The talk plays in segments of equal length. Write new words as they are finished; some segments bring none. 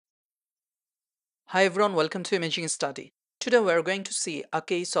Hi everyone, welcome to Imaging Study. Today we are going to see a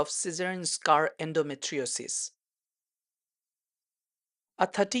case of Cesarian scar endometriosis. A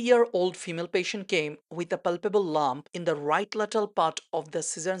 30-year-old female patient came with a palpable lump in the right lateral part of the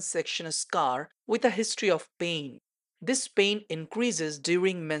Cesarian section scar with a history of pain. This pain increases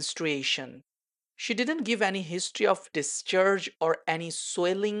during menstruation. She didn't give any history of discharge or any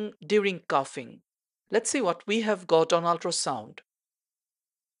swelling during coughing. Let's see what we have got on ultrasound.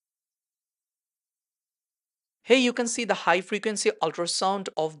 Here you can see the high frequency ultrasound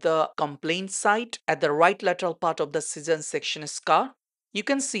of the complaint site at the right lateral part of the Cesarian section scar. You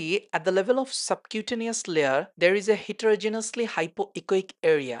can see at the level of subcutaneous layer, there is a heterogeneously hypoechoic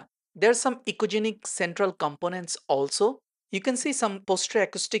area. There are some echogenic central components also. You can see some posterior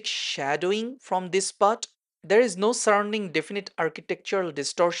acoustic shadowing from this part. There is no surrounding definite architectural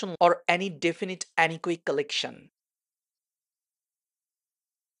distortion or any definite anechoic collection.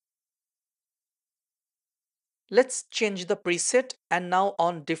 Let's change the preset, and now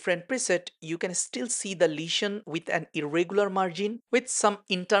on different preset you can still see the lesion with an irregular margin with some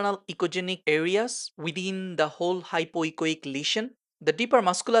internal echogenic areas within the whole hypoechoic lesion. The deeper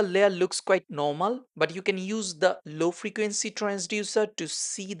muscular layer looks quite normal, but you can use the low frequency transducer to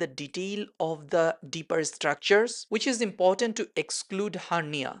see the detail of the deeper structures, which is important to exclude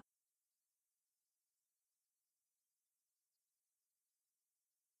hernia.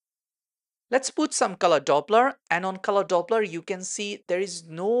 Let's put some color Doppler, and on color Doppler you can see there is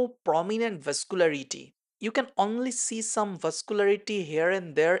no prominent vascularity. You can only see some vascularity here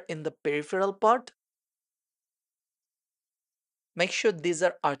and there in the peripheral part. Make sure these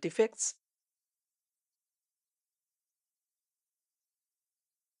are artifacts.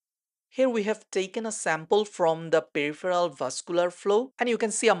 Here we have taken a sample from the peripheral vascular flow, and you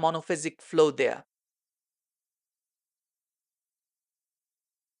can see a monophasic flow there.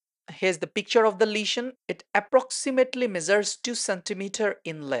 Here's the picture of the lesion. It approximately measures 2 cm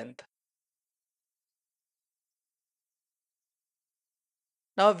in length.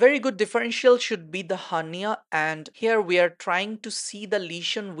 Now a very good differential should be the hernia, and here we are trying to see the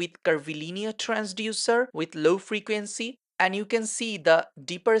lesion with curvilinear transducer with low frequency, and you can see the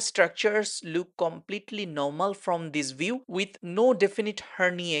deeper structures look completely normal from this view with no definite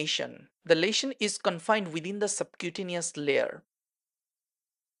herniation. The lesion is confined within the subcutaneous layer.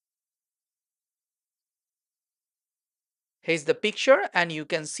 Here's the picture, and you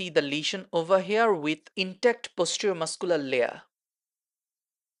can see the lesion over here with intact posterior muscular layer.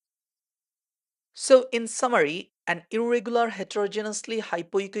 So in summary, an irregular heterogeneously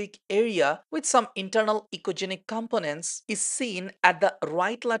hypoechoic area with some internal echogenic components is seen at the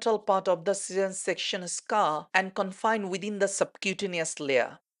right lateral part of the Cesarian section scar and confined within the subcutaneous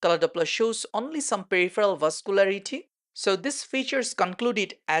layer. Color Doppler shows only some peripheral vascularity. So this feature is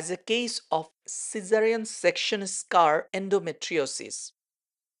concluded as a case of Cesarian section scar endometriosis.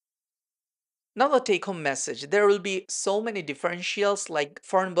 Now the take-home message. There will be so many differentials like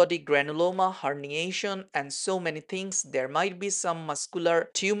foreign body granuloma, herniation, and so many things. There might be some muscular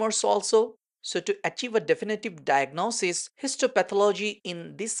tumors also. So to achieve a definitive diagnosis, histopathology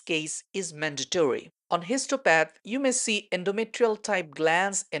in this case is mandatory. On histopath, you may see endometrial-type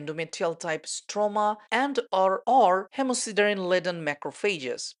glands, endometrial-type stroma, and/or hemosiderin-laden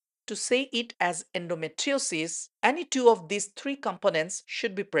macrophages. To say it as endometriosis, any two of these three components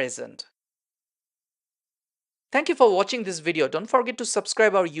should be present. Thank you for watching this video. Don't forget to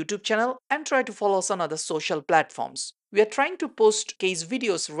subscribe our YouTube channel and try to follow us on other social platforms. We are trying to post case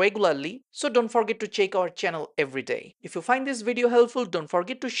videos regularly, so don't forget to check our channel every day. If you find this video helpful, don't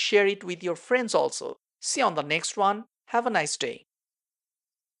forget to share it with your friends also. See you on the next one. Have a nice day.